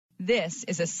This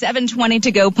is a 720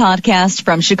 To Go podcast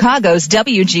from Chicago's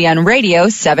WGN Radio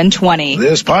 720.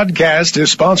 This podcast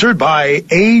is sponsored by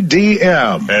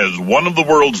ADM. As one of the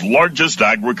world's largest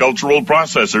agricultural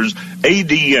processors,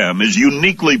 ADM is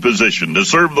uniquely positioned to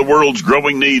serve the world's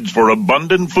growing needs for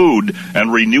abundant food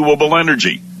and renewable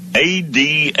energy.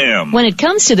 ADM. When it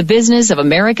comes to the business of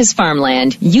America's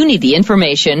farmland, you need the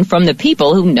information from the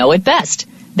people who know it best.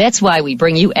 That's why we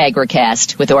bring you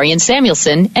AgriCast with Orion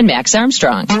Samuelson and Max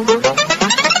Armstrong.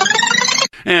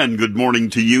 And good morning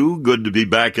to you. Good to be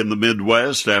back in the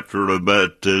Midwest after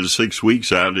about 6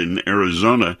 weeks out in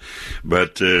Arizona.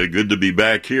 But good to be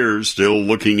back here, still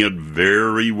looking at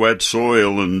very wet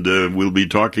soil, and we'll be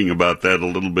talking about that a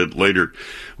little bit later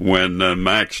when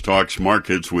Max talks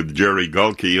markets with Jerry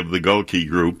Gulke of the Gulke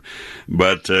Group.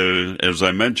 But as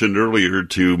I mentioned earlier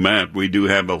to Matt, we do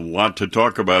have a lot to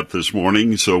talk about this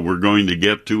morning, so we're going to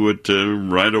get to it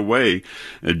right away.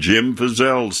 Jim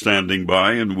Fizzell standing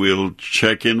by, and we'll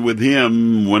check in with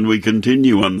him when we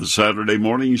continue on the Saturday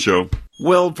morning show.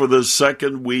 Well, for the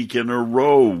second week in a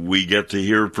row, we get to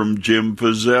hear from Jim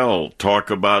Fizzell talk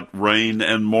about rain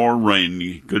and more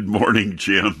rain. Good morning,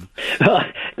 Jim.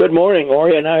 Good morning,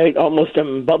 Orion. I almost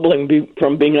am bubbling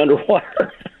from being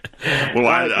underwater. Well,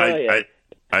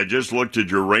 I just looked at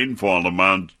your rainfall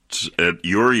amounts at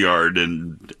your yard,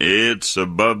 and it's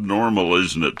above normal,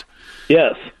 isn't it?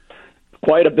 Yes,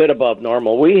 quite a bit above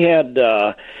normal. We had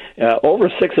over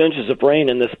 6 inches of rain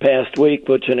in this past week,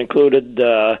 which included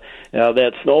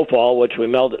that snowfall, which we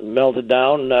melted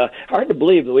down. Hard to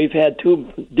believe that we've had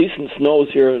two decent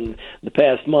snows here in the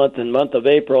past month of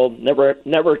April.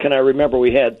 Never can I remember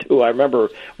we had two. I remember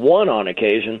one on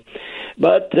occasion.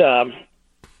 But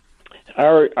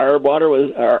our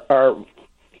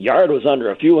yard was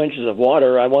under a few inches of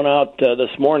water. I went out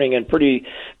this morning, and pretty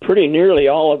nearly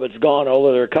all of it's gone,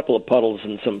 although there are a couple of puddles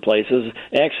in some places.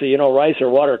 Actually, rice or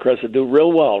watercress would do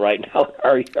real well right now in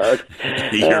our yard.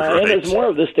 Right. And there's more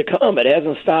of this to come. It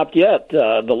hasn't stopped yet.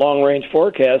 The long-range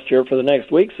forecast here for the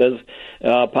next week says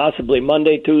possibly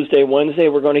Monday, Tuesday, Wednesday,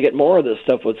 we're going to get more of this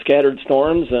stuff with scattered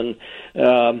storms. And,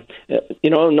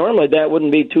 normally that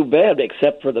wouldn't be too bad,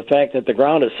 except for the fact that the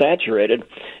ground is saturated.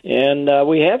 And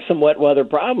we have some wet weather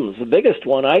problems. The biggest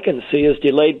one I can see is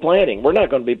delayed planting. We're not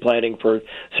going to be planting for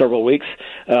several weeks.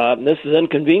 This is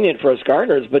inconvenient for us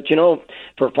gardeners, but,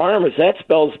 for farmers, that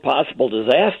spells possible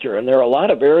disaster. And there are a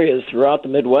lot of areas throughout the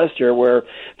Midwest here where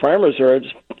farmers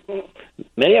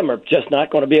many of them are just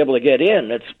not going to be able to get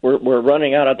in. We're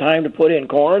running out of time to put in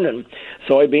corn, and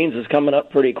soybeans is coming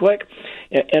up pretty quick.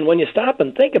 And when you stop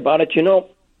and think about it,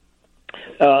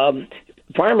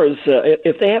 farmers,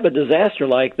 if they have a disaster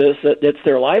like this, it's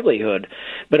their livelihood.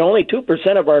 But only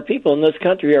 2% of our people in this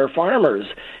country are farmers,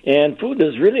 and food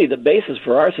is really the basis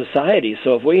for our society.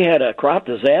 So if we had a crop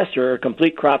disaster or a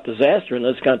complete crop disaster in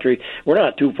this country, we're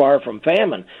not too far from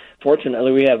famine.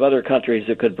 Fortunately, we have other countries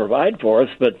that could provide for us,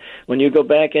 but when you go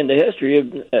back into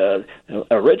history,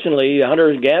 originally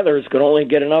hunters and gatherers could only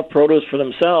get enough produce for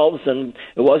themselves, and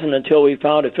it wasn't until we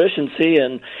found efficiency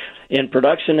in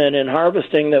production and in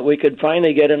harvesting that we could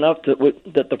finally get enough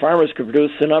that the farmers could produce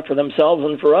enough for themselves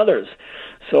and for others.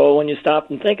 So when you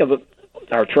stop and think of it,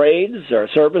 our trades, our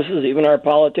services, even our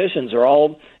politicians are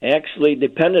all actually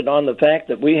dependent on the fact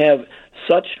that we have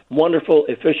such wonderful,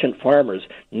 efficient farmers.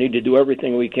 We need to do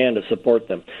everything we can to support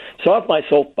them. So off my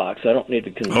soapbox, I don't need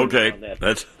to continue on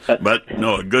that.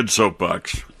 A good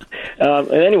soapbox.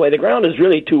 Anyway, the ground is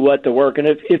really too wet to work, and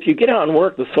if you get out and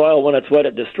work the soil when it's wet,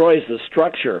 it destroys the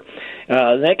structure.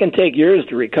 That can take years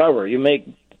to recover. You make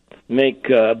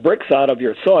bricks out of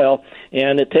your soil,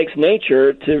 and it takes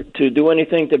nature to do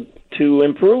anything to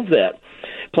improve that.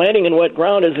 Planting in wet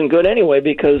ground isn't good anyway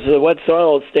because the wet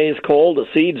soil stays cold. The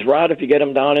seeds rot if you get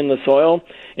them down in the soil.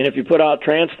 And if you put out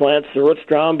transplants, the roots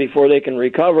drown before they can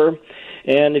recover.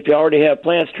 And if you already have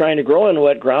plants trying to grow in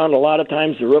wet ground, a lot of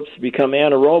times the roots become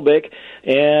anaerobic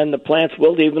and the plants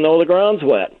wilt even though the ground's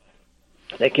wet.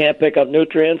 They can't pick up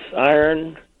nutrients,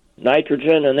 iron,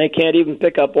 nitrogen, and they can't even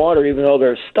pick up water even though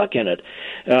they're stuck in it.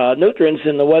 Nutrients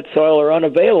in the wet soil are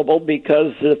unavailable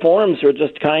because the forms are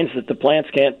just kinds that the plants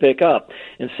can't pick up.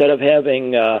 Instead of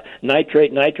having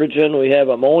nitrate, nitrogen, we have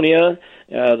ammonia.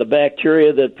 The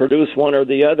bacteria that produce one or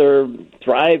the other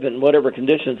thrive in whatever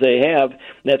conditions they have.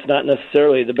 That's not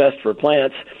necessarily the best for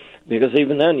plants. because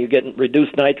even then you get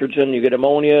reduced nitrogen, you get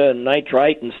ammonia and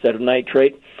nitrite instead of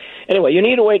nitrate. Anyway, you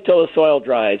need to wait till the soil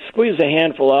dries. Squeeze a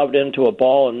handful of it into a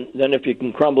ball, and then if you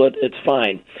can crumble it, it's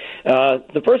fine.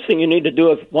 The first thing you need to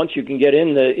do once you can get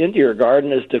into your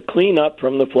garden is to clean up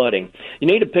from the flooding. You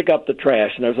need to pick up the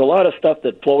trash, and there's a lot of stuff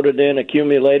that floated in,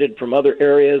 accumulated from other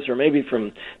areas, or maybe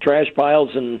from trash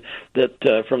piles and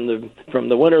that from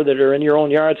the winter that are in your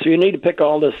own yard. So you need to pick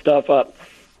all this stuff up.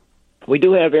 We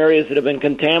do have areas that have been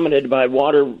contaminated by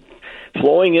water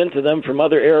flowing into them from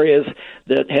other areas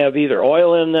that have either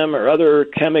oil in them or other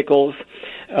chemicals.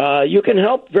 You can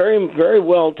help very, very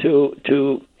well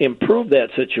to improve that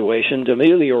situation, to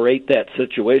ameliorate that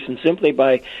situation, simply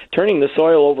by turning the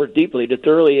soil over deeply to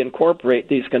thoroughly incorporate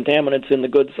these contaminants in the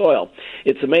good soil.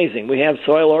 It's amazing. We have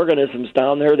soil organisms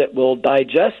down there that will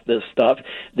digest this stuff.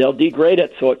 They'll degrade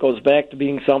it so it goes back to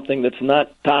being something that's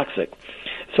not toxic.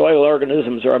 Soil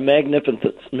organisms are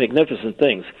magnificent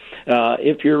things.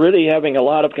 If you're really having a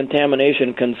lot of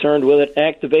contamination concerned with it,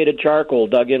 activated charcoal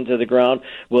dug into the ground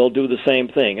will do the same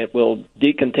thing. It will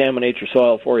decontaminate your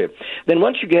soil for you. Then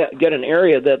once you get an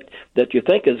area that you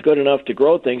think is good enough to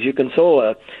grow things, you can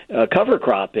sow a cover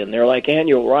crop in there, like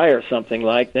annual rye or something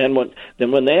like that.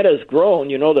 Then when that has grown,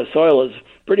 you know the soil is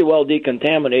pretty well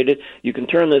decontaminated. You can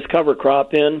turn this cover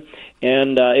crop in,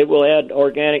 and it will add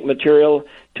organic material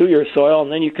to your soil,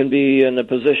 and then you can be in a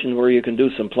position where you can do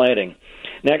some planting.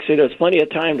 And actually, there's plenty of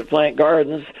time to plant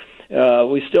gardens.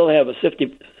 We still have a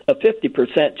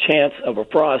 50% chance of a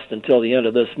frost until the end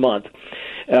of this month.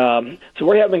 So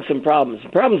we're having some problems.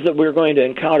 Problems that we're going to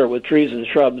encounter with trees and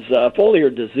shrubs,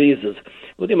 foliar diseases.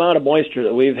 With the amount of moisture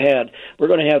that we've had, we're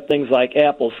going to have things like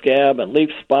apple scab and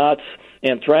leaf spots,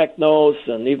 anthracnose,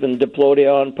 and even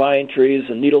diplodia on pine trees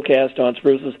and needlecast on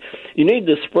spruces. You need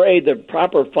to spray the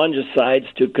proper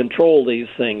fungicides to control these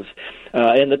things.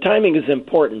 And the timing is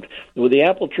important. With the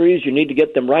apple trees, you need to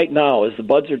get them right now as the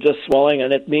buds are just swelling,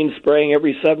 and it means spraying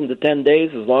every 7 to 10 days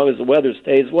as long as the weather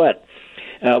stays wet.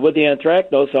 With the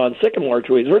anthracnose on sycamore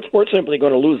trees, we're simply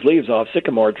going to lose leaves off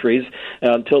sycamore trees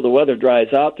until the weather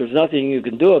dries out. There's nothing you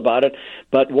can do about it,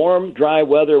 but warm, dry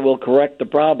weather will correct the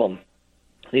problem.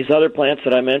 These other plants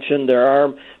that I mentioned, there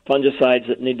are fungicides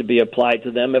that need to be applied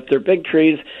to them. If they're big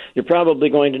trees, you're probably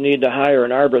going to need to hire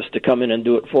an arborist to come in and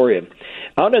do it for you.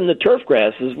 Out in the turf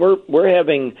grasses, we're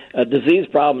having disease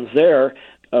problems there.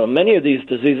 Many of these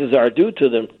diseases are due to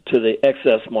the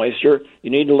excess moisture. You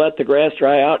need to let the grass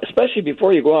dry out, especially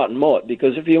before you go out and mow it,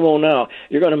 because if you mow now,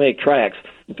 you're going to make tracks.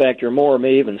 In fact, your mower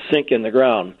may even sink in the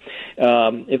ground.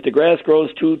 If the grass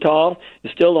grows too tall, you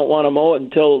still don't want to mow it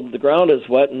until the ground is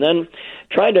wet, and then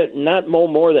try to not mow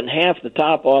more than half the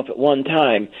top off at one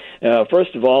time.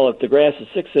 First of all, if the grass is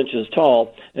 6 inches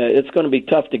tall, it's going to be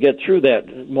tough to get through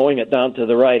that, mowing it down to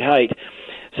the right height.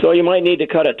 So you might need to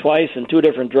cut it twice in 2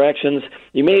 different directions.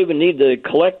 You may even need to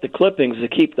collect the clippings to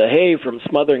keep the hay from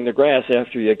smothering the grass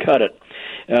after you cut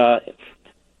it.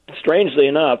 Strangely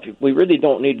enough, we really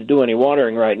don't need to do any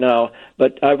watering right now,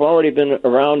 but I've already been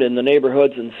around in the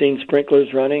neighborhoods and seen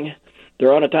sprinklers running.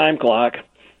 They're on a time clock.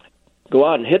 Go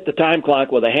out and hit the time clock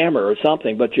with a hammer or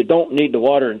something, but you don't need to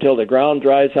water until the ground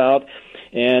dries out,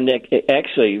 and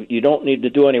actually you don't need to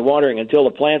do any watering until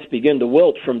the plants begin to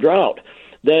wilt from drought.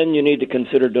 Then you need to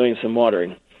consider doing some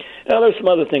watering. Now, there's some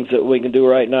other things that we can do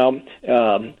right now.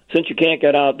 Since you can't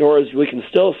get outdoors, we can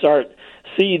still start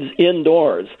seeds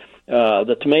indoors.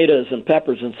 The tomatoes and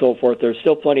peppers and so forth, there's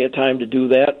still plenty of time to do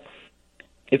that.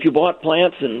 If you bought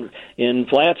plants in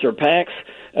flats or packs,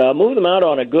 move them out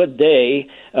on a good day.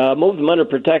 Move them under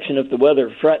protection if the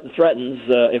weather threatens,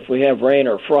 if we have rain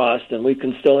or frost, and we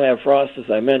can still have frost, as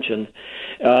I mentioned.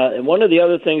 And one of the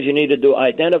other things you need to do,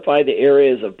 identify the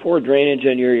areas of poor drainage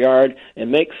in your yard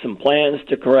and make some plans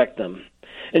to correct them.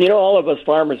 And, you know, all of us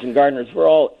farmers and gardeners, we're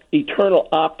all eternal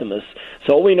optimists.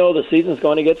 So we know the season's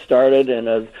going to get started,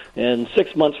 and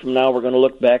 6 months from now we're going to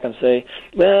look back and say,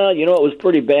 well, you know, it was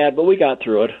pretty bad, but we got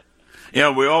through it.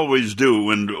 Yeah, we always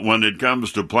do. And when it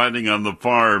comes to planting on the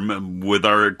farm, with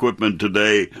our equipment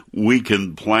today, we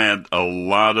can plant a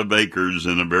lot of acres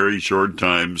in a very short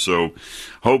time. So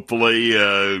hopefully,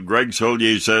 Greg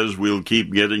Solier says we'll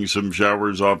keep getting some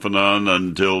showers off and on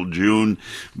until June,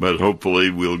 but hopefully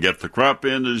we'll get the crop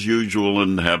in as usual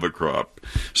and have a crop.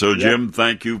 So, Jim,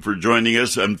 thank you for joining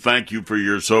us, and thank you for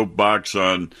your soapbox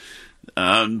on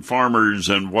farmers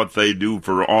and what they do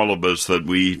for all of us that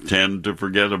we tend to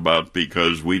forget about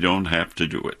because we don't have to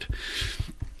do it.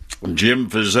 Jim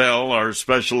Fizzell, our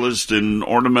specialist in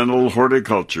ornamental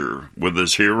horticulture, with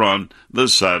us here on the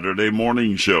Saturday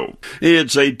Morning Show.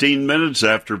 It's 18 minutes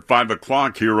after 5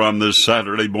 o'clock here on this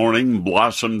Saturday morning.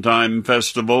 Blossom Time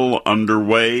Festival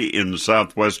underway in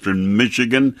southwestern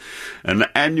Michigan, an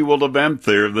annual event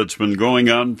there that's been going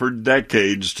on for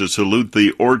decades to salute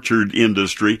the orchard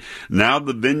industry, now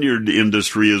the vineyard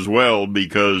industry as well,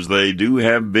 because they do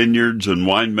have vineyards and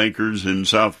winemakers in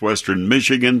southwestern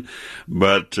Michigan,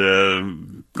 but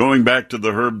going back to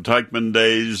the Herb Teichman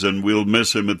days, and we'll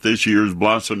miss him at this year's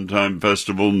Blossom Time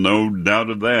Festival, no doubt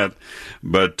of that.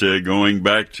 But going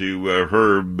back to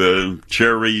Herb,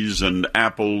 cherries and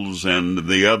apples and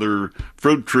the other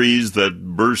fruit trees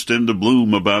that burst into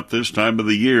bloom about this time of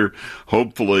the year,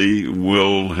 hopefully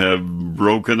will have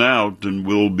broken out and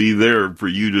will be there for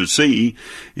you to see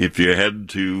if you head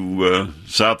to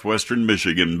southwestern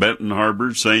Michigan, Benton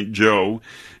Harbor, St. Joe,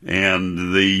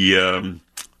 and the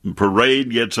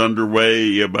parade gets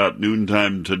underway about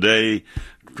noontime today,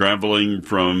 traveling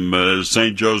from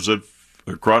St. Joseph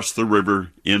across the river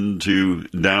into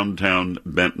downtown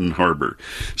Benton Harbor.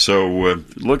 So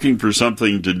looking for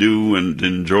something to do and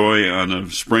enjoy on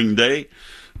a spring day,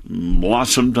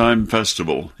 Blossom Time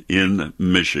Festival in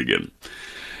Michigan.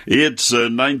 It's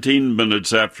 19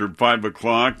 minutes after 5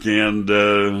 o'clock, and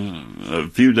a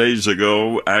few days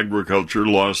ago, agriculture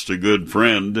lost a good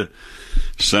friend,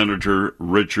 Senator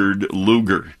Richard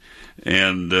Lugar.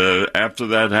 And after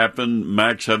that happened,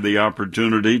 Max had the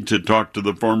opportunity to talk to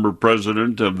the former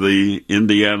president of the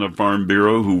Indiana Farm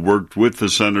Bureau who worked with the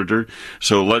senator.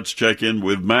 So let's check in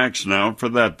with Max now for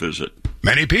that visit.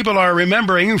 Many people are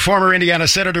remembering former Indiana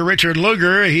Senator Richard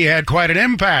Lugar. He had quite an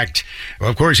impact.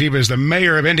 Well, of course, he was the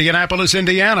mayor of Indianapolis,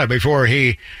 Indiana, before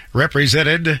he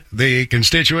represented the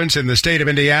constituents in the state of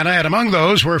Indiana, and among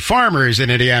those were farmers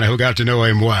in Indiana who got to know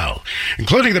him well,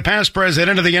 including the past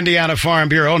president of the Indiana Farm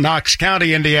Bureau, Knox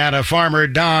County, Indiana, farmer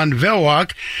Don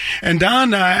Vilwalk. And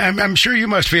Don, I'm sure you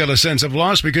must feel a sense of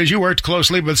loss because you worked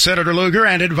closely with Senator Lugar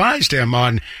and advised him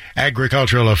on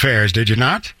agricultural affairs, did you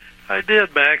not? I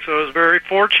did, Max. I was very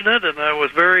fortunate, and I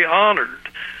was very honored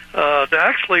to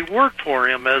actually work for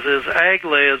him as his ag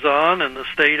liaison in the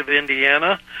state of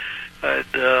Indiana.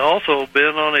 I'd also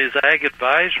been on his ag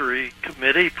advisory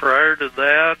committee prior to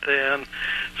that, and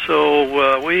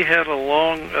so we had a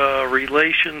long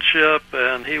relationship,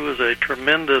 and he was a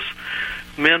tremendous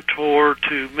mentor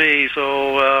to me.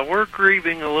 So we're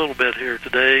grieving a little bit here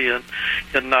today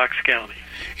in Knox County.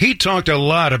 He talked a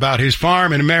lot about his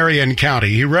farm in Marion County.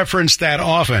 He referenced that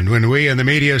often when we in the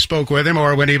media spoke with him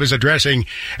or when he was addressing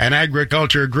an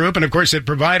agriculture group. And, of course, it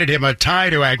provided him a tie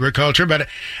to agriculture. But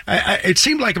it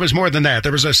seemed like it was more than that.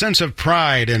 There was a sense of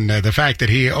pride in the fact that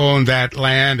he owned that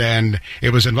land and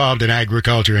it was involved in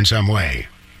agriculture in some way.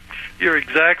 You're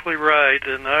exactly right.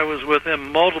 And I was with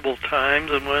him multiple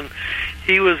times. And when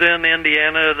he was in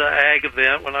Indiana, the ag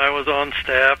event, when I was on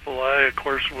staff, well, I, of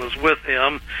course, was with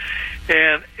him.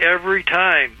 And every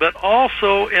time, but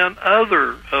also in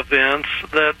other events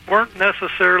that weren't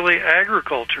necessarily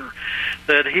agriculture,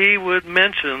 that he would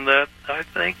mention that, I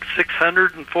think,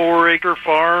 604-acre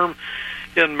farm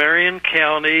in Marion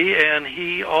County, and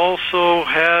he also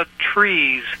had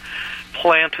trees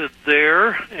planted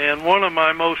there. And one of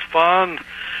my most fond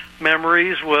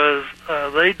memories was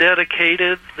they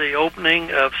dedicated the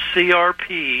opening of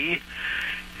CRP,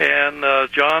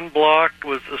 and John Block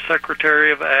was the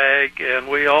Secretary of Ag, and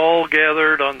we all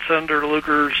gathered on Senator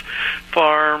Lugar's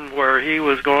farm where he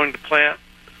was going to plant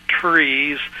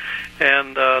trees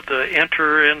and to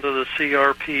enter into the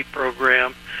CRP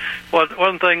program.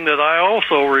 One thing that I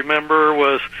also remember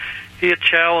was he had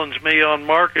challenged me on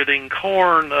marketing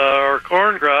corn or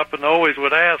corn crop, and always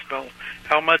would ask, "Oh,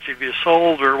 how much have you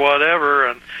sold or whatever?"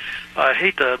 And I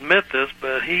hate to admit this,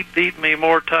 but he beat me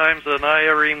more times than I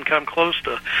ever even come close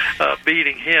to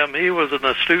beating him. He was an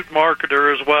astute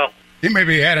marketer as well. He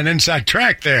maybe had an inside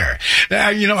track there.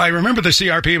 I remember the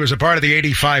CRP was a part of the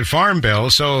 85 Farm Bill,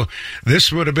 so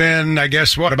this would have been, I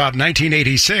guess, about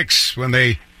 1986 when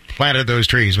they planted those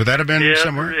trees. Would that have been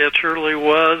somewhere? It surely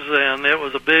was, and it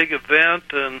was a big event,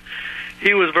 and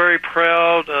he was very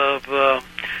proud of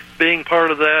being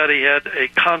part of that. He had a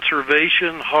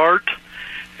conservation heart,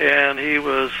 and he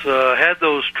was had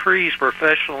those trees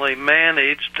professionally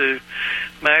managed to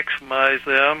maximize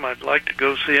them. I'd like to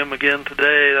go see him again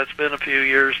today. That's been a few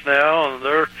years now, and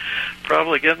they're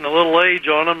probably getting a little age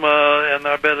on them, and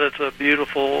I bet it's a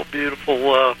beautiful,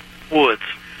 beautiful woods.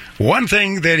 One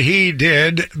thing that he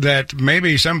did that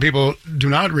maybe some people do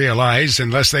not realize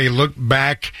unless they look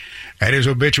back at his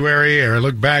obituary or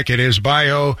look back at his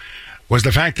bio was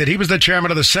the fact that he was the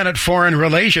chairman of the Senate Foreign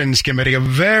Relations Committee, a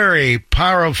very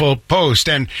powerful post.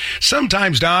 And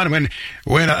sometimes, Don,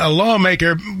 when a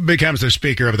lawmaker becomes the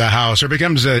Speaker of the House or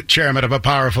becomes the chairman of a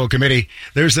powerful committee,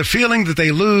 there's the feeling that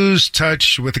they lose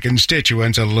touch with the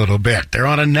constituents a little bit. They're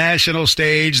on a national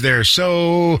stage. They're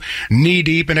so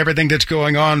knee-deep in everything that's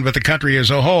going on with the country as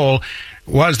a whole.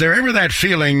 Was there ever that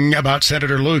feeling about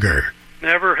Senator Lugar?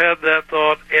 Never had that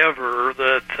thought ever,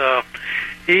 that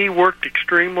he worked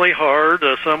extremely hard,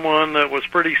 someone that was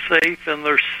pretty safe in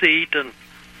their seat and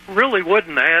really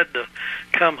wouldn't have had to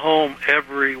come home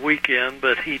every weekend,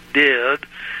 but he did.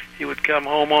 He would come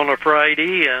home on a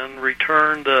Friday and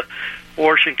return to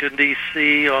Washington,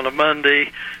 D.C. on a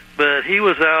Monday, but he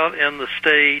was out in the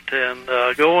state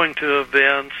and going to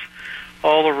events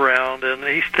all around, and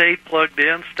he stayed plugged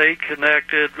in, stayed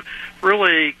connected,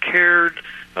 really cared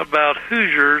about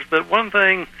Hoosiers. But one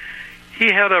thing, he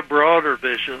had a broader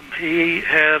vision. He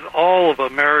had all of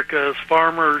America's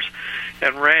farmers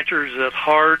and ranchers at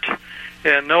heart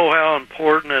and know how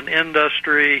important an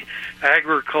industry,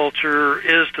 agriculture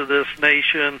is to this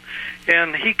nation.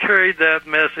 And he carried that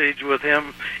message with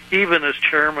him even as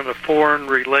chairman of Foreign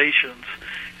Relations.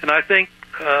 And I think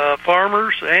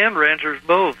farmers and ranchers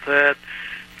both had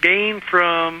gained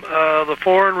from the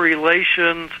foreign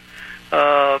relations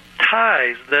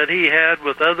ties that he had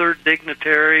with other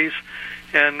dignitaries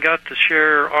and got to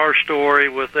share our story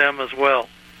with them as well.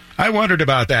 I wondered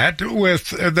about that with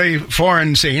the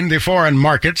foreign scene, the foreign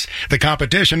markets, the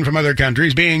competition from other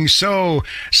countries being so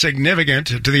significant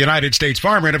to the United States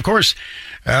farmer. And of course,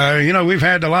 we've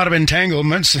had a lot of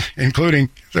entanglements, including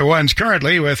the ones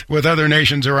currently with other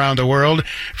nations around the world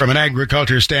from an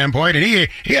agriculture standpoint. And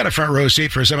he had a front row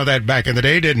seat for some of that back in the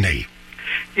day, didn't he?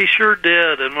 He sure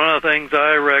did. And one of the things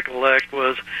I recollect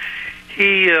was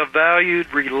he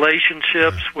valued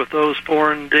relationships with those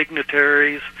foreign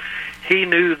dignitaries. He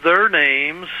knew their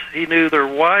names, he knew their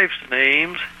wives'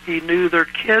 names, he knew their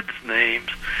kids' names,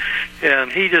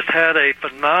 and he just had a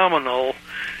phenomenal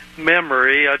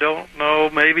memory. I don't know,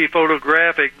 maybe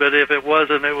photographic, but if it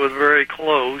wasn't, it was very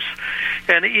close.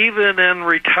 And even in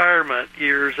retirement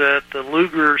years at the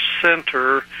Lugar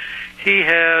Center, he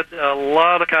had a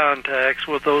lot of contacts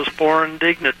with those foreign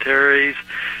dignitaries,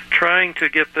 trying to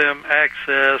get them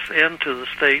access into the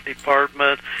State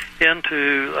Department,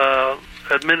 into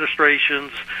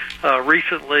administrations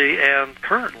recently and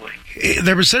currently.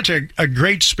 There was such a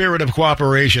great spirit of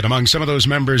cooperation among some of those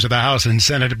members of the House and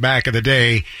Senate back in the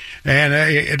day, and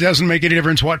it doesn't make any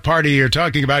difference what party you're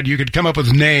talking about. You could come up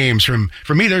with names from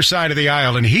either side of the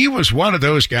aisle, and he was one of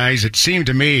those guys, it seemed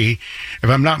to me, if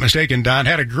I'm not mistaken, Don,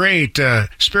 had a great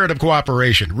spirit of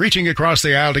cooperation, reaching across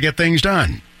the aisle to get things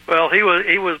done. Well, he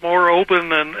was more open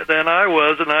than I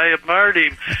was, and I admired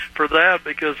him for that,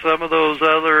 because some of those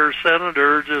other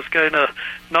senators just kind of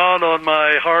gnawed on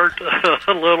my heart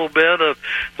a little bit of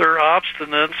their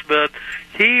obstinance. But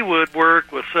he would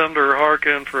work with Senator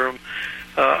Harkin from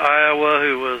Iowa,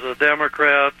 who was a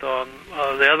Democrat on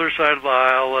the other side of the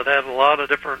aisle, that had a lot of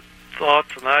different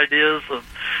thoughts and ideas of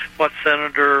what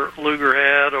Senator Lugar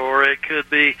had, or it could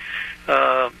be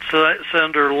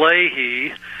Senator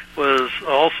Leahy,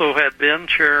 had been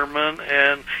chairman,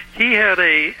 and he had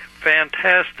a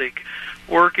fantastic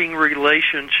working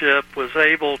relationship, was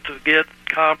able to get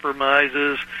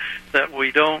compromises that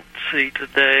we don't see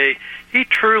today. He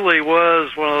truly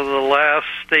was one of the last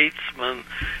statesmen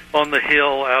on the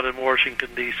Hill out in Washington,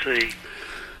 D.C.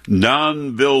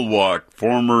 Don Vilwalk,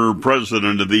 former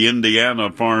president of the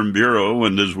Indiana Farm Bureau,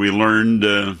 and as we learned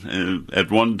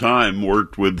at one time,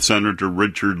 worked with Senator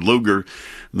Richard Lugar,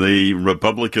 the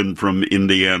Republican from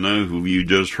Indiana, who you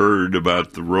just heard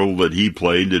about the role that he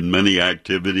played in many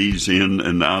activities in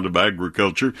and out of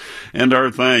agriculture. And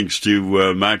our thanks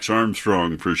to Max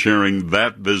Armstrong for sharing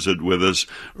that visit with us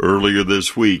earlier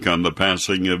this week on the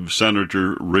passing of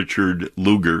Senator Richard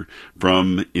Lugar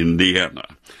from Indiana.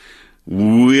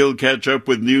 We'll catch up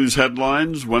with news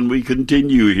headlines when we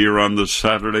continue here on the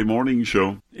Saturday Morning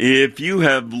Show. If you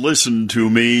have listened to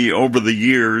me over the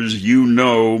years, you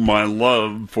know my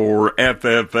love for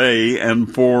FFA and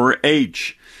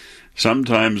 4-H.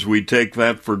 Sometimes we take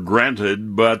that for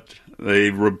granted, but a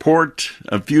report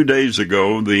a few days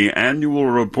ago, the annual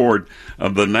report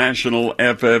of the National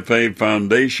FFA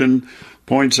Foundation,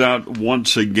 points out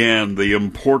once again the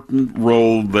important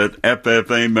role that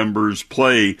FFA members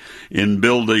play in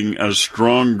building a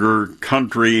stronger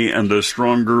country and a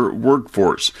stronger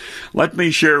workforce. Let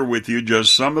me share with you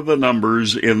just some of the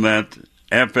numbers in that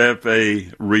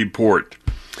FFA report.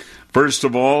 First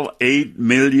of all, 8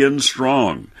 million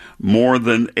strong. More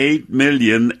than 8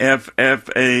 million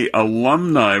FFA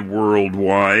alumni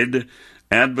worldwide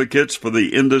advocates for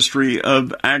the industry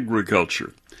of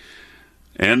agriculture.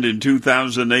 And in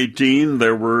 2018,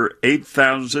 there were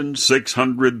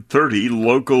 8,630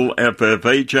 local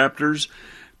FFA chapters,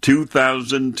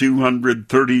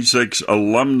 2,236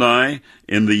 alumni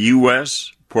in the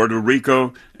U.S., Puerto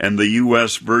Rico, and the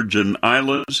U.S. Virgin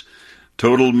Islands.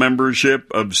 Total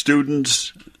membership of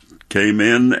students came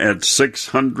in at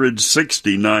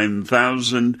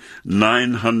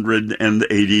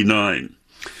 669,989.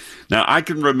 Now, I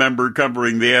can remember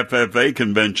covering the FFA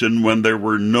convention when there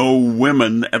were no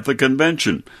women at the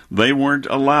convention. They weren't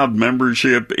allowed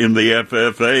membership in the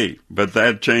FFA, but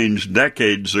that changed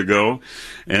decades ago.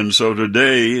 And so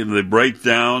today, the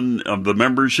breakdown of the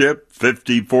membership,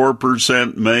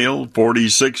 54% male,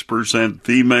 46%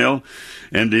 female,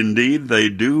 and indeed, they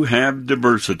do have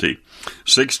diversity.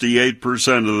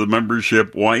 68% of the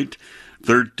membership white,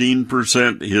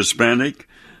 13% Hispanic,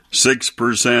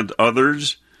 6%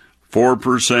 others,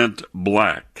 4%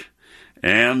 black.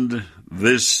 And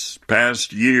this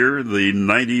past year, the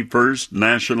 91st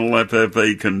National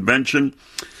FFA Convention,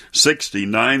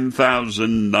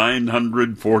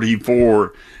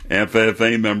 69,944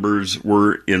 FFA members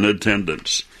were in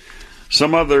attendance.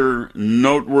 Some other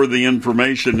noteworthy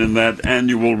information in that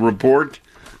annual report: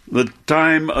 the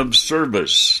time of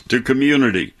service to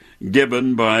community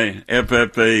given by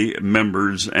FFA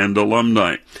members and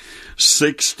alumni.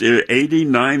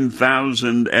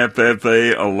 89,000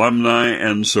 FFA alumni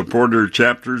and supporter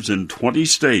chapters in 20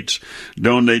 states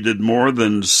donated more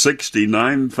than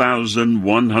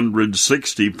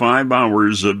 69,165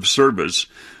 hours of service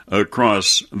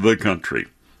across the country.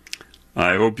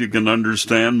 I hope you can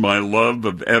understand my love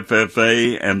of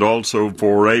FFA and also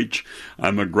 4-H.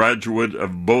 I'm a graduate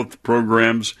of both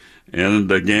programs,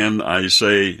 and again, I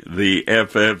say the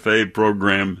FFA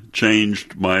program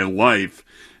changed my life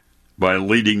by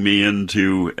leading me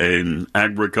into an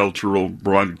agricultural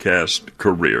broadcast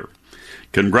career.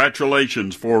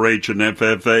 Congratulations, 4-H and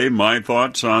FFA. My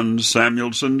thoughts on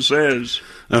Samuelson Says,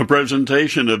 a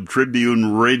presentation of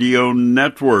Tribune Radio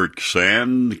Networks.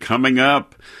 And coming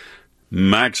up,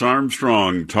 Max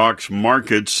Armstrong talks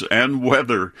markets and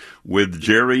weather with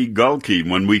Jerry Gulke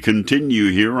when we continue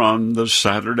here on the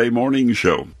Saturday Morning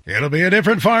Show. It'll be a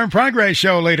different Farm Progress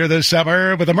show later this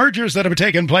summer with the mergers that have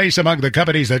taken place among the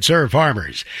companies that serve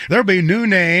farmers. There'll be new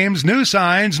names, new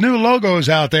signs, new logos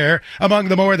out there among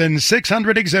the more than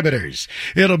 600 exhibitors.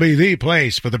 It'll be the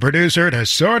place for the producer to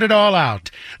sort it all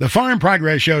out. The Farm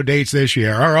Progress show dates this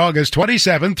year are August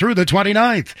 27th through the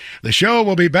 29th. The show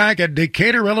will be back at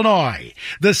Decatur, Illinois.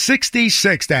 The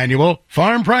 66th annual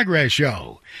Farm Progress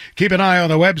Show. Keep an eye on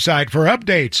the website for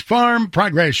updates,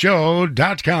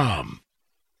 farmprogressshow.com.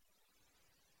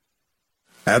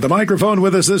 At the microphone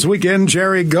with us this weekend,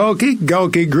 Jerry Gulke,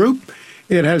 Gulke Group.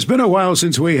 It has been a while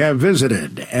since we have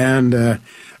visited, and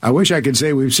I wish I could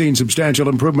say we've seen substantial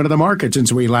improvement in the market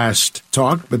since we last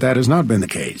talked, but that has not been the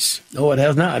case. No, it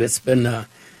has not. It's been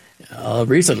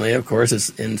recently, of course,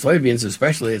 in soybeans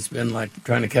especially, it's been like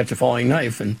trying to catch a falling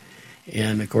knife, and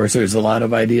of course, there's a lot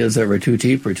of ideas that we're too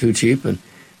cheap, and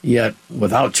yet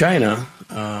without China,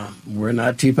 we're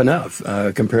not cheap enough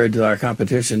compared to our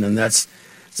competition, and that's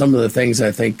some of the things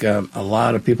I think a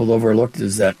lot of people overlooked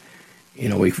is that,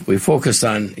 we focus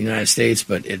on the United States,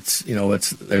 but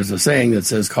there's a saying that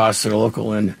says costs are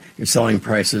local and your selling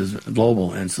price is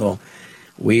global, and so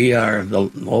we are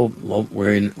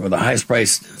we're the highest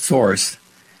priced source,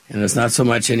 and it's not so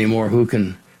much anymore who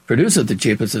can produce it the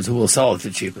cheapest as who will sell it the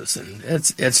cheapest, and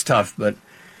it's tough, but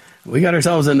we got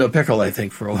ourselves into a pickle, I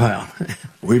think, for a while.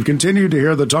 We've continued to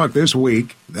hear the talk this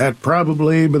week that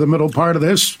probably by the middle part of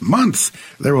this month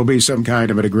there will be some kind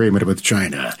of an agreement with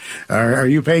China. Are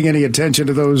you paying any attention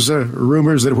to those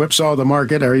rumors that whipsaw the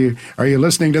market? Are you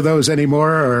listening to those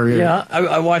anymore? Yeah,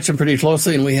 I watch them pretty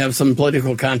closely, and we have some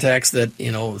political contacts that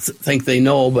think they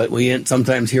know, but we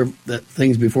sometimes hear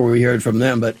things before we hear it from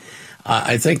them. But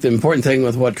I think the important thing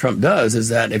with what Trump does is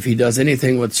that if he does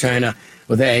anything with China,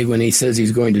 with ag, when he says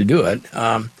he's going to do it,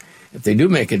 if they do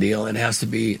make a deal, it has to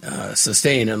be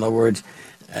sustained. In other words,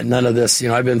 none of this,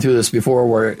 I've been through this before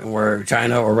where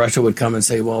China or Russia would come and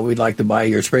say, well, we'd like to buy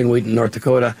your spring wheat in North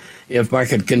Dakota if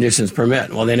market conditions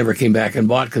permit. Well, they never came back and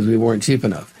bought because we weren't cheap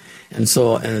enough. And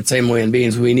so, in the same way in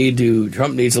beans,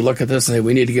 Trump needs to look at this and say,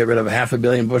 we need to get rid of 500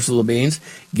 million bushels of beans,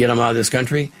 get them out of this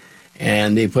country.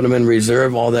 And they put them in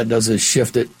reserve. All that does is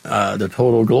shift the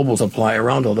total global supply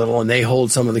around a little, and they hold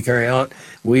some of the carryout.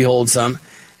 We hold some.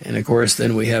 And, of course,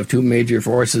 then we have two major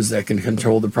forces that can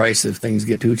control the price if things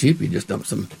get too cheap. You just dump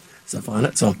some stuff on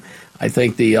it. So I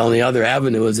think the only other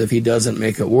avenue is if he doesn't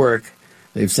make it work,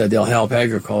 they've said they'll help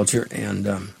agriculture.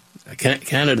 And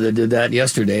Canada did that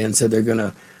yesterday and said they're going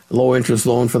to low interest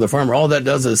loan for the farmer. All that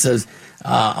does is says,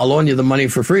 I'll loan you the money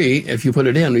for free if you put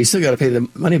it in. You still got to pay the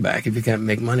money back if you can't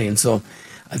make money. And so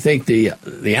I think the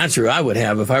answer I would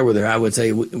have if I were there, I would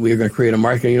say we're going to create a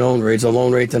marketing loan, raise a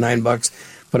loan rate to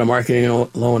 $9, put a marketing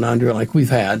loan under it like we've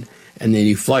had, and then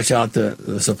you flush out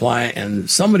the supply, and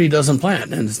somebody doesn't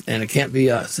plant, and it can't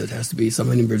be us. It has to be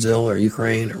somebody in Brazil or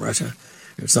Ukraine or Russia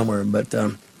or somewhere. But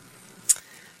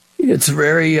it's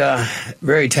very,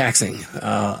 very taxing.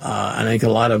 I think a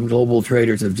lot of global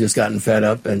traders have just gotten fed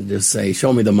up and just say,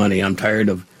 show me the money. I'm tired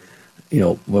of,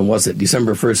 when was it?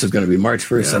 December 1st is going to be March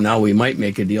 1st, and now we might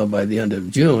make a deal by the end of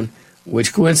June,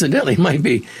 which coincidentally might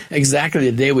be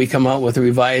exactly the day we come out with a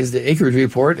revised acreage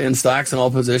report in stocks and all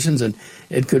positions, and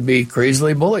it could be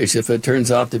crazily bullish if it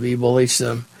turns out to be bullish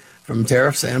from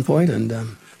tariff standpoint.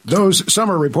 And those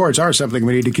summer reports are something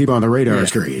we need to keep on the radar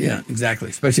screen. Yeah, exactly,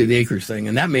 especially the acreage thing.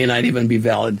 And that may not even be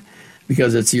valid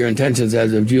because it's your intentions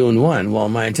as of June 1. Well,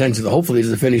 my intention, hopefully, is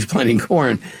to finish planting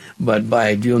corn, but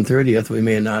by June 30th, we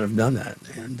may not have done that.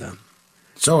 And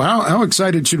so how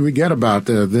excited should we get about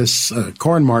this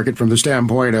corn market from the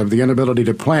standpoint of the inability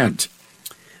to plant?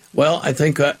 Well, I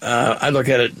think I look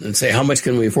at it and say, how much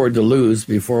can we afford to lose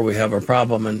before we have a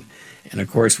problem? And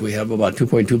of course, we have about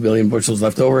 2.2 billion bushels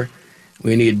left over.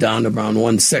 We need down to around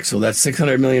 1/6. So that's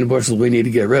 600 million bushels we need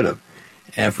to get rid of.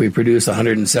 If we produce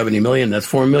 170 million, that's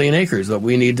 4 million acres that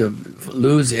we need to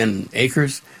lose in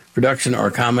acres production or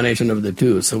a combination of the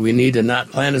two. So we need to not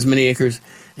plant as many acres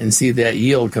and see that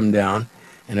yield come down.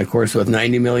 And, of course, with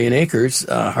 90 million acres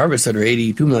harvested, or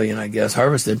 82 million, I guess,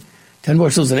 harvested, 10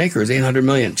 bushels an acre is 800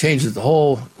 million. Changes the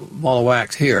whole ball of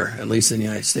wax here, at least in the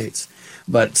United States.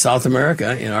 But South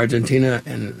America, in Argentina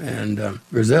and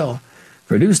Brazil,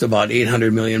 produced about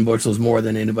 800 million bushels more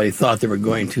than anybody thought they were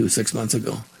going to 6 months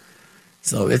ago.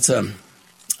 So it's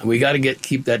we got to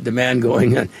keep that demand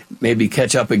going and maybe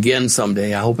catch up again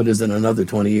someday. I hope it isn't another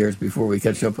 20 years before we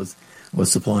catch up with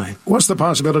supply. What's the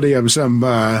possibility of some,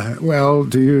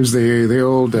 to use the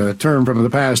old term from the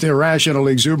past, irrational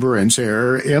exuberance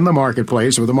here in the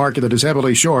marketplace, with a market that is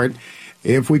heavily short,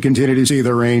 if we continue to see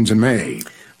the rains in May?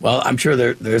 Well, I'm sure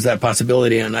there's that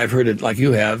possibility, and I've heard it like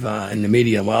you have in the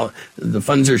media. Well, the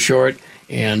funds are short,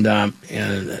 and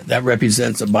that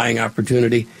represents a buying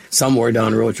opportunity somewhere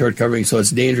down the road, short covering, so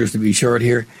it's dangerous to be short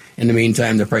here. In the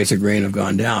meantime, the price of grain have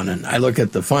gone down, and I look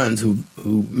at the funds who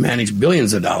manage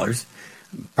billions of dollars,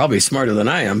 probably smarter than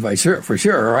I am, for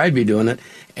sure, or I'd be doing it,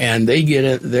 and they get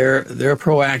in, they're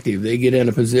proactive. They get in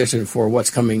a position for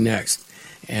what's coming next.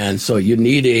 And so you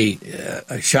need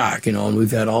a shock, and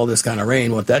we've had all this kind of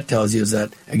rain. What that tells you is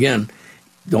that, again,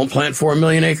 don't plant 4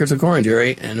 million acres of corn,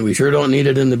 Jerry, and we sure don't need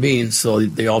it in the beans. So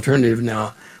the alternative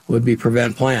now would be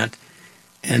prevent plant,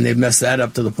 and they've messed that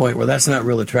up to the point where that's not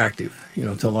real attractive,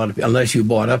 to a lot of people, unless you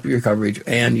bought up your coverage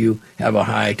and you have a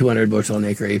high 200 bushel an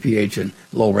acre APH and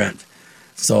low rent.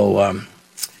 So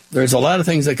there's a lot of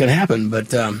things that can happen,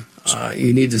 but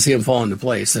you need to see them fall into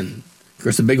place. And, of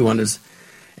course, the big one is,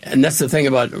 and that's the thing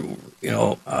about,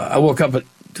 I woke up at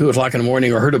 2 o'clock in the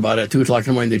morning or heard about it at 2 o'clock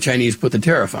in the morning, the Chinese put the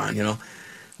tariff on,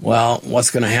 Well, what's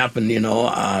going to happen,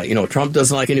 Trump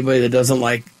doesn't like anybody that doesn't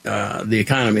like the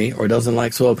economy or doesn't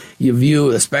like, so you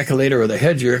view the speculator or the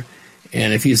hedger,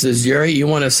 and if he says, Jerry, you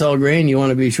want to sell grain, you want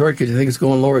to be short because you think it's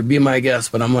going lower, be my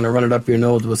guest, but I'm going to run it up your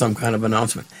nose with some kind of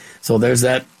announcement. So there's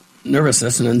that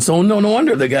nervousness, and so no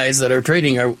wonder the guys that are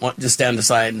trading just stand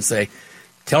aside and say,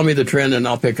 tell me the trend, and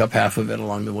I'll pick up half of it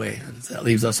along the way. And that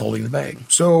leaves us holding the bag.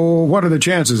 So what are the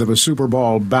chances of a Super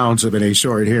Bowl bounce of any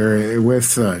sort here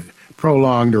with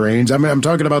prolonged rains? I'm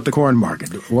talking about the corn market.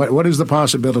 What is the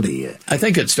possibility? I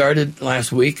think it started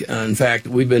last week. In fact,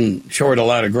 we've been short a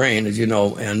lot of grain, as you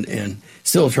know, and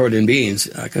still short in beans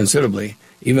considerably,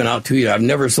 even out 2 years. I've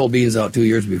never sold beans out 2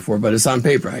 years before, but it's on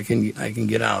paper. I can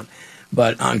get out.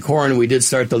 But on corn, we did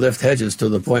start to lift hedges to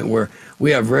the point where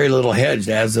we have very little hedged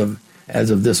as of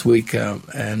this week,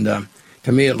 and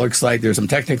to me it looks like there's some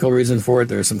technical reason for it,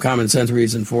 there's some common sense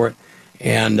reason for it,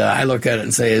 and I look at it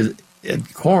and say,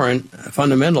 corn,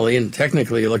 fundamentally and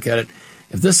technically you look at it,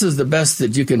 if this is the best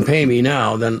that you can pay me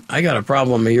now, then I got a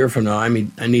problem a year from now. I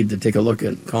need to take a look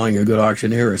at calling a good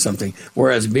auctioneer or something,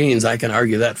 whereas beans, I can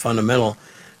argue that fundamental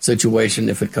situation,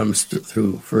 if it comes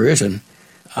through fruition,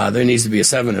 there needs to be a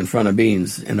 7 in front of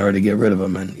beans in order to get rid of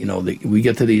them, and we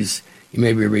get to these. You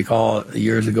maybe recall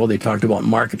years ago they talked about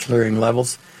market clearing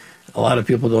levels. A lot of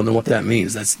people don't know what that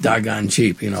means. That's doggone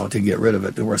cheap, to get rid of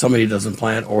it, to where somebody doesn't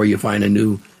plant or you find a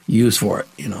new use for it,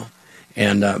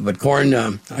 And but corn,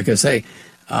 like I say,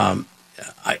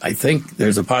 I think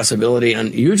there's a possibility.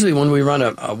 And usually when we run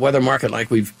a weather market like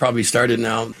we've probably started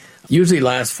now, usually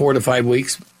lasts 4 to 5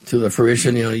 weeks. to the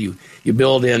fruition. You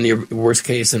build in your worst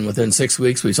case, and within 6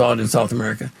 weeks, we saw it in South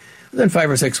America. Within 5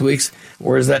 or 6 weeks,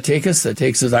 where does that take us? That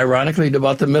takes us, ironically, to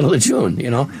about the middle of June.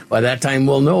 By that time,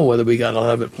 we'll know whether we got a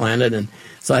lot of it planted. And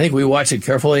so I think we watch it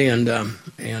carefully and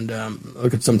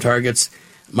look at some targets.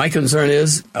 My concern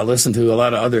is, I listen to a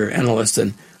lot of other analysts,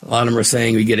 and a lot of them are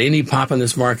saying, we get any pop in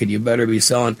this market, you better be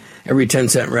selling every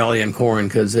 10-cent rally on corn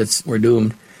because we're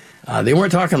doomed. They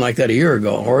weren't talking like that a year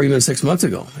ago or even 6 months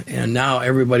ago, and now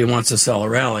everybody wants to sell a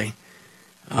rally.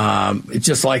 It's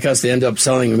just like us to end up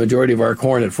selling the majority of our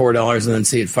corn at $4 and then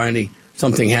see it finally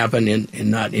something happen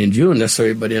not in June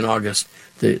necessarily, but in August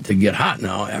to get hot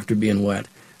now after being wet.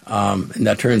 And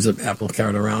that turns the apple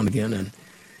cart around again. And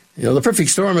the perfect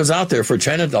storm is out there for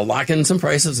China to lock in some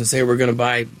prices and say we're going to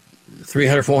buy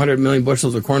 300, 400 million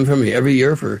bushels of corn from you every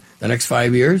year for the next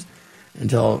 5 years,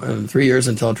 until 3 years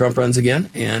until Trump runs again,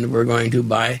 and we're going to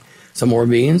buy some more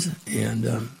beans and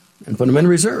put them in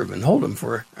reserve and hold them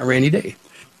for a rainy day.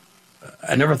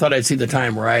 I never thought I'd see the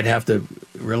time where I'd have to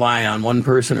rely on one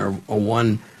person or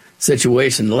one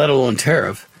situation, let alone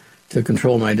tariff, to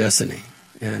control my destiny.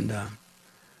 And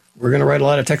we're going to write a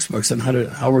lot of textbooks on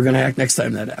how we're going to act next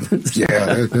time that happens.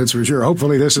 Yeah, that's for sure.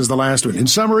 Hopefully this is the last one. In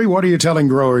summary, what are you telling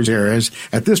growers here? As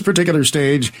at this particular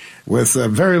stage, with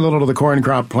very little of the corn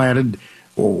crop planted,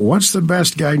 what's the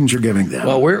best guidance you're giving them?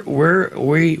 Well, we've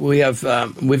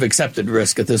accepted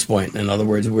risk at this point. In other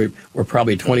words, we're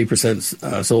probably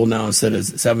 20% sold now instead of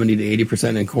 70 to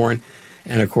 80% in corn.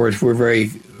 And of course, we're very,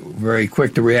 very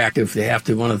quick to react if they have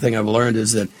to. One of the things I've learned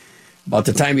is that about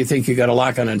the time you think you got a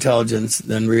lock on intelligence,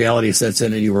 then reality sets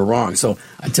in and you were wrong. So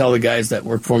I tell the guys that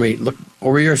work for me, look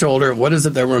over your shoulder. What is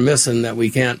it that we're missing that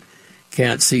we can't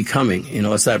see coming?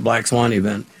 It's that black swan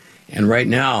event. And right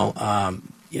now,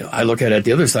 I look at it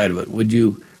the other side of it. Would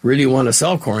you really want to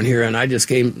sell corn here? And I just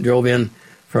drove in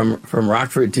from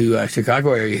Rockford to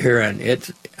Chicago area here, and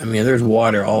there's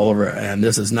water all over, and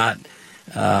this is not.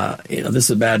 This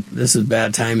is bad. This is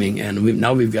bad timing, and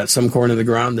we've got some corn in the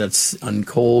ground that's on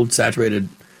cold, saturated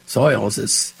soils.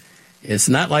 It's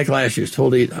not like last year. It's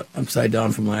totally upside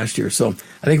down from last year. So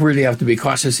I think we really have to be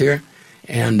cautious here,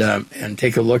 and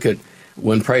take a look at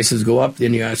when prices go up.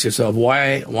 Then you ask yourself,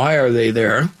 why are they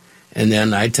there? And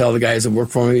then I tell the guys that work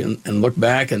for me and look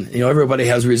back, and everybody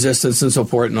has resistance and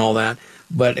support and all that.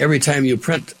 But every time you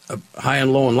print a high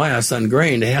and low and last on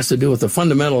grain, it has to do with the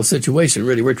fundamental situation.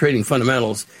 Really, we're trading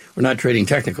fundamentals. We're not trading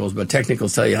technicals, but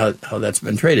technicals tell you how that's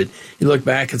been traded. You look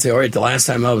back and say, all right, the last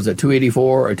time I was at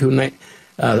 284 or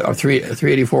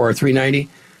 384 or 390.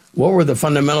 What were the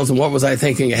fundamentals and what was I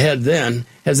thinking ahead then?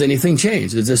 Has anything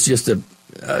changed? Is this just a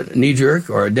knee-jerk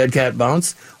or a dead cat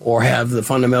bounce, or have the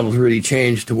fundamentals really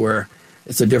changed to where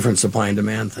it's a different supply and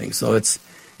demand thing? So it's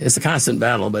a constant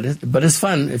battle, but it's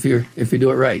fun if you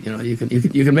do it right. You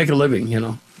can make a living.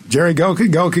 Jerry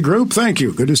Gohlke Group, thank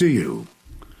you. Good to see you.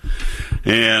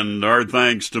 And our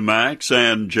thanks to Max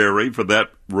and Jerry for that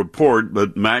report.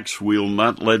 But Max, we'll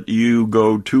not let you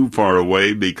go too far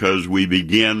away because we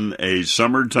begin a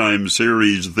summertime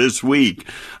series this week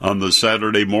on the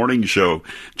Saturday morning show,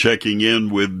 checking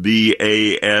in with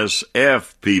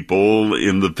BASF people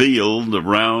in the field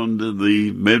around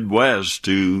the Midwest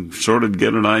to sort of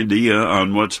get an idea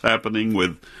on what's happening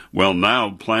with, well,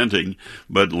 now planting,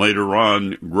 but later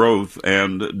on growth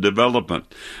and development.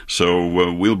 So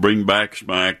we'll bring Max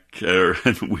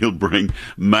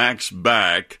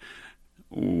back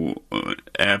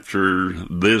after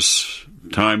this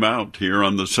time out here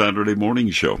on the Saturday morning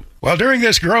show. Well, during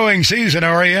this growing season,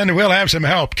 Orion, we'll have some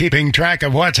help keeping track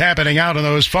of what's happening out in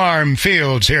those farm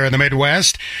fields here in the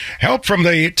Midwest. Help from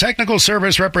the technical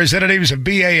service representatives of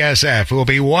BASF who will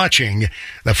be watching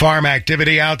the farm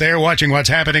activity out there, watching what's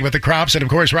happening with the crops. And, of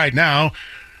course, right now,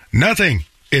 nothing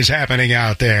is happening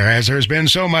out there as there's been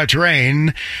so much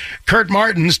rain. Kurt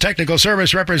Martins, technical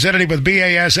service representative with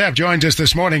BASF, joins us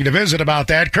this morning to visit about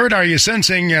that. Kurt, are you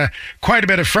sensing quite a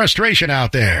bit of frustration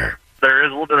out there? There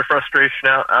is a little bit of frustration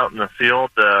out in the field.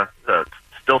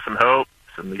 Still some hope.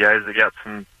 Some of the guys that got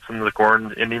some of the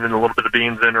corn and even a little bit of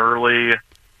beans in early.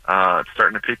 It's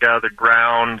starting to peek out of the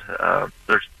ground.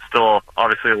 There's still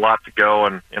obviously a lot to go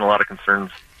and a lot of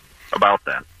concerns about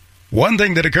that. One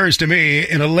thing that occurs to me,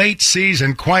 in a late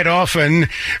season, quite often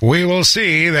we will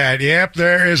see that,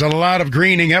 there is a lot of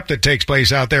greening up that takes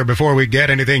place out there before we get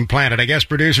anything planted. I guess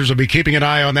producers will be keeping an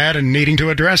eye on that and needing to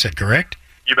address it, correct?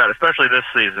 You bet, especially this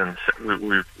season.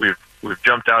 We've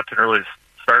jumped out to an early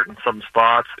start in some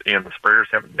spots, and the sprayers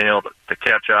haven't been able to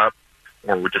catch up,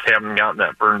 or we just haven't gotten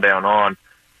that burn down on.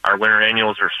 Our winter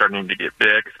annuals are starting to get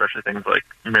big, especially things like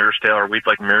mare's tail or weeds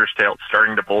like mare's tail. It's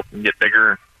starting to bolt and get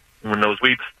bigger. When those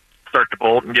weeds start to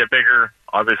bolt and get bigger,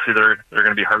 obviously they're going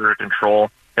to be harder to control.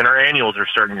 And our annuals are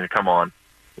starting to come on.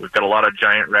 We've got a lot of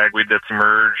giant ragweed that's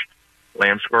emerged.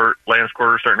 Lambscourt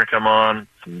are starting to come on.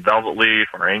 Some velvet leaf.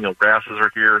 Our annual grasses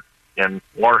are here. And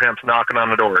water hemp's knocking on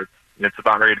the door. It's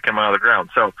about ready to come out of the ground.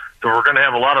 So we're going to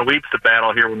have a lot of weeds to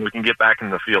battle here when we can get back in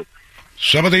the field.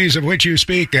 Some of these of which you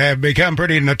speak have become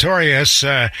pretty notorious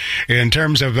in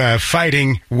terms of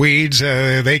fighting weeds.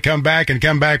 They come back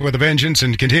with a vengeance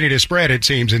and continue to spread, it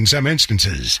seems, in some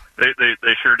instances.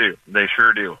 They sure do. They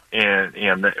sure do.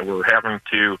 And we're having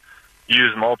to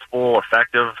use multiple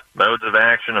effective modes of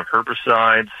action of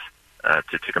herbicides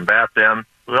to combat them.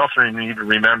 We also need to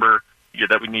remember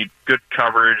that we need good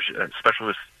coverage, especially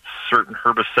with certain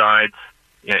herbicides.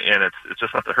 And it's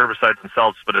just not the herbicides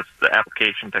themselves, but it's the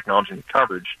application technology and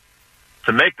coverage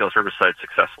to make those herbicides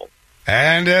successful.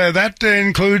 And that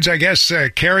includes, I guess,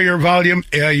 carrier volume,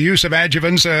 use of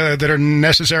adjuvants that are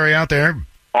necessary out there?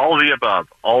 All of the above.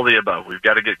 All of the above. We've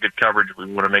got to get good coverage. We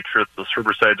want to make sure that those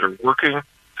herbicides are working.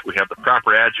 We have the proper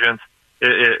adjuvants.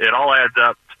 It all adds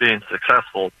up to being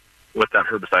successful with that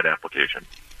herbicide application.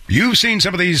 You've seen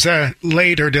some of these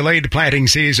late or delayed planting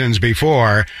seasons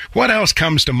before. What else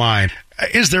comes to mind?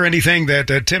 Is there anything that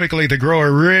typically the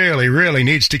grower really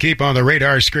needs to keep on the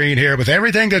radar screen here with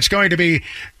everything that's going to be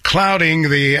clouding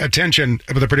the attention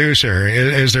of the producer?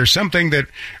 Is there something that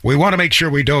we want to make sure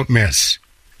we don't miss?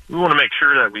 We want to make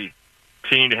sure that we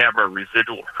continue to have our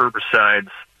residual herbicides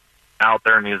out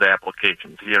there in these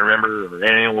applications. You got to remember our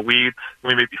annual weeds.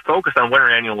 We may be focused on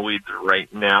winter annual weeds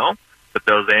right now, but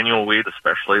those annual weeds,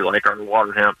 especially like our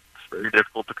water hemp, it's very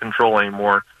difficult to control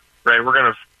anymore. Right? We're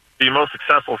going to be most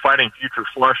successful fighting future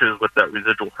flushes with that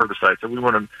residual herbicide. So we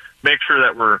want to make sure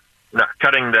that we're not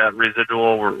cutting that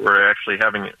residual. We're actually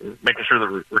making sure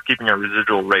that we're keeping our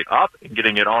residual rate up and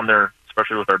getting it on there,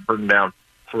 especially with our burden down.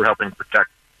 So we're helping protect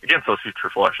against those future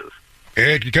flushes.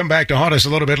 It could come back to haunt us a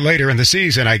little bit later in the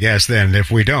season, I guess, then,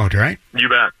 if we don't, right? You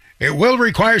bet. It will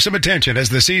require some attention as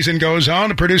the season goes on.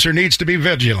 The producer needs to be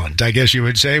vigilant, I guess you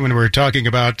would say, when we're talking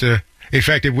about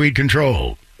effective weed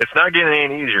control. It's not getting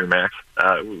any easier, Max.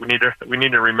 We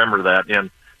need to remember that. And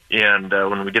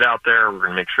when we get out there, we're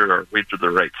going to make sure our weeds are the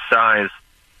right size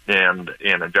and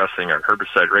adjusting our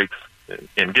herbicide rates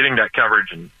and getting that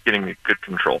coverage and getting good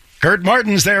control. Kurt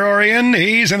Martin's there, Orion.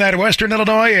 He's in that Western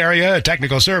Illinois area, a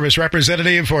technical service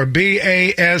representative for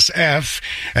BASF,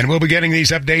 and we'll be getting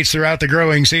these updates throughout the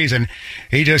growing season.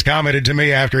 He just commented to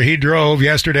me after he drove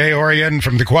yesterday, Orion,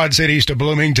 from the Quad Cities to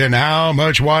Bloomington, how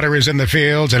much water is in the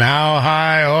fields and how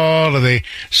high all of the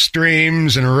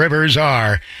streams and rivers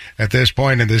are at this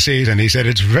point in the season. He said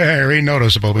it's very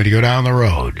noticeable when you go down the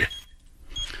road.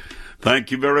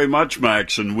 Thank you very much,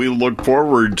 Max, and we look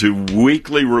forward to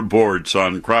weekly reports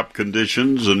on crop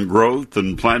conditions and growth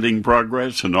and planting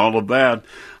progress and all of that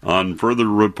on further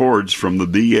reports from the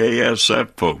BASF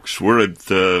folks. We're at,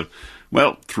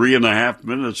 3.5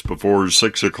 minutes before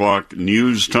 6 o'clock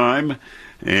news time,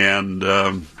 and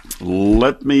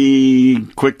let me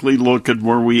quickly look at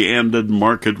where we ended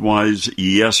market-wise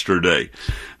yesterday.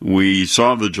 We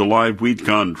saw the July wheat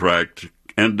contract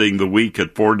ending the week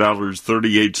at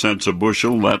 $4.38 a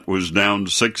bushel. That was down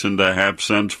 6.5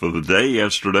 cents for the day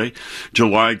yesterday.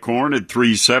 July corn at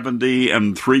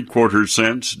 $3.70 3/4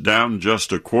 cents, down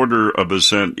just 1/4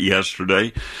 cent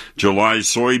yesterday. July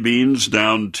soybeans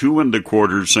down 2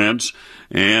 1/4 cents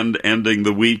and ending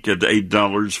the week at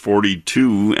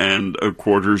 $8.42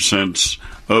 1/4 cents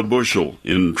a bushel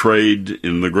in trade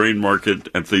in the grain market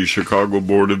at the Chicago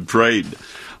Board of Trade.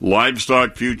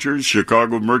 Livestock futures,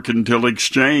 Chicago Mercantile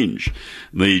Exchange.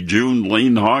 The June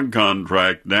lean hog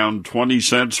contract down 20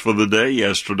 cents for the day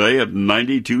yesterday at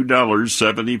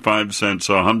 $92.75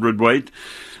 a hundredweight.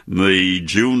 The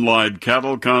June live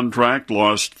cattle contract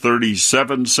lost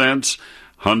 37 cents.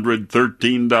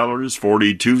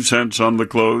 $113.42 on the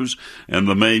close, and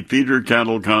the May feeder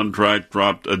cattle contract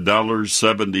dropped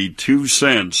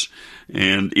 $1.72,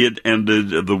 and it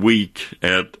ended the week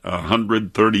at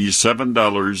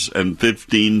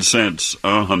 $137.15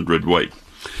 a hundredweight.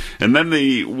 And then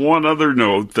the one other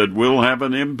note that will have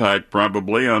an impact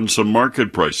probably on some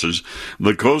market prices.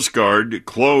 The Coast Guard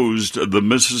closed the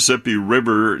Mississippi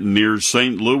River near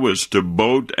St. Louis to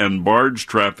boat and barge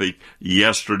traffic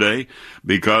yesterday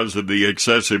because of the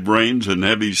excessive rains and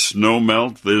heavy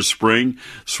snowmelt this spring,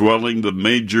 swelling the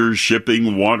major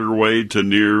shipping waterway to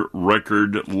near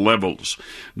record levels.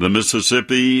 The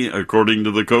Mississippi, according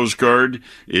to the Coast Guard,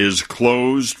 is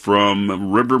closed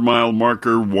from river mile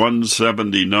marker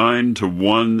 179 to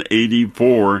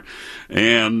 184,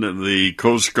 and the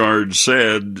Coast Guard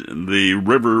said the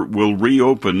river will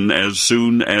reopen as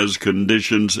soon as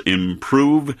conditions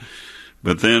improve.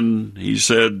 But then he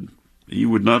said he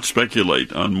would not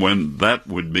speculate on when that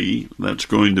would be. That's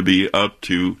going to be up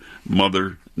to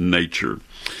Mother Nature.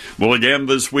 Well, again,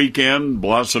 this weekend,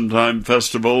 Blossom Time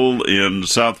Festival in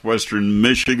southwestern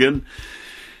Michigan.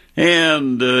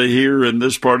 And here in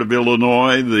this part of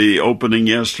Illinois, the opening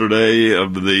yesterday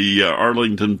of the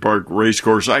Arlington Park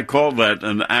Racecourse. I call that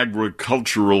an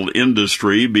agricultural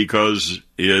industry because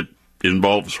it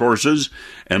involves horses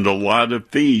and a lot of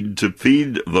feed to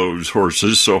feed those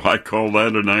horses. So I call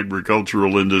that an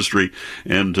agricultural industry.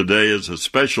 And today is a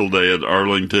special day at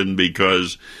Arlington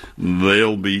because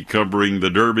they'll be covering the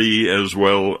Derby as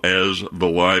well as the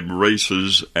live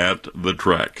races at the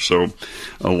track. So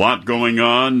a lot going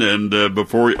on. And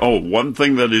one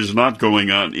thing that is not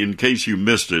going on, in case you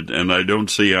missed it, and I don't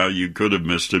see how you could have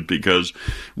missed it because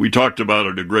we talked about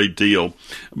it a great deal,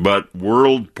 but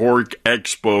World Pork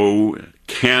Expo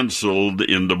canceled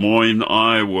in Des Moines,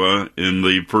 Iowa in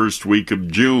the first week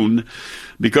of June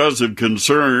because of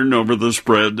concern over the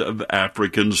spread of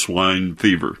African swine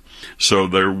fever. So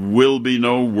there will be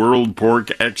no World Pork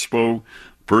Expo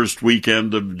first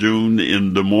weekend of June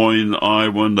in Des Moines,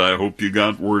 Iowa, and I hope you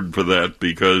got word for that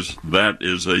because that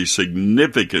is a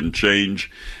significant change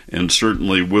and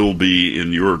certainly will be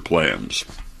in your plans.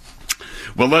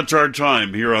 Well, that's our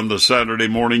time here on the Saturday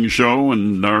Morning Show,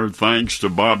 and our thanks to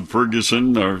Bob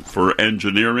Ferguson for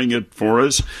engineering it for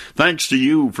us. Thanks to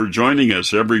you for joining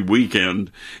us every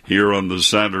weekend here on the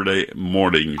Saturday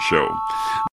Morning Show.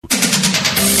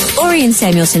 Orion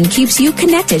Samuelson keeps you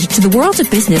connected to the world of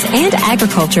business and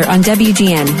agriculture on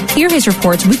WGN. Hear his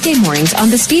reports weekday mornings on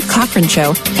The Steve Cochran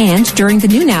Show and during the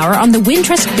noon hour on the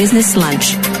Wintrust Business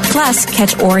Lunch. Plus,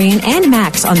 catch Orion and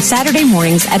Max on Saturday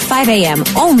mornings at 5 a.m.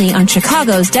 only on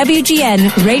Chicago's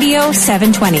WGN Radio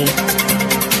 720.